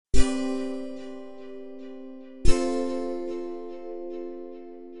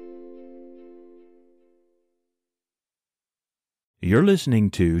You're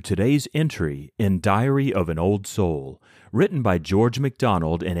listening to today's entry in Diary of an Old Soul, written by George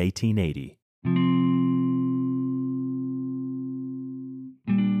MacDonald in 1880.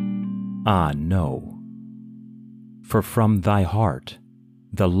 Ah, no. For from thy heart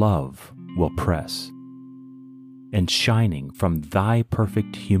the love will press, and shining from thy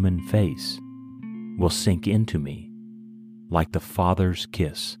perfect human face will sink into me like the Father's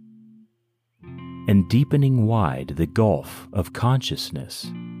kiss, and deepening wide the gulf of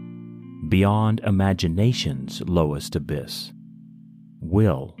consciousness beyond imagination's lowest abyss,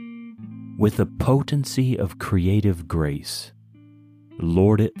 will, with the potency of creative grace,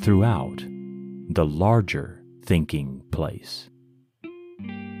 lord it throughout the larger thinking place.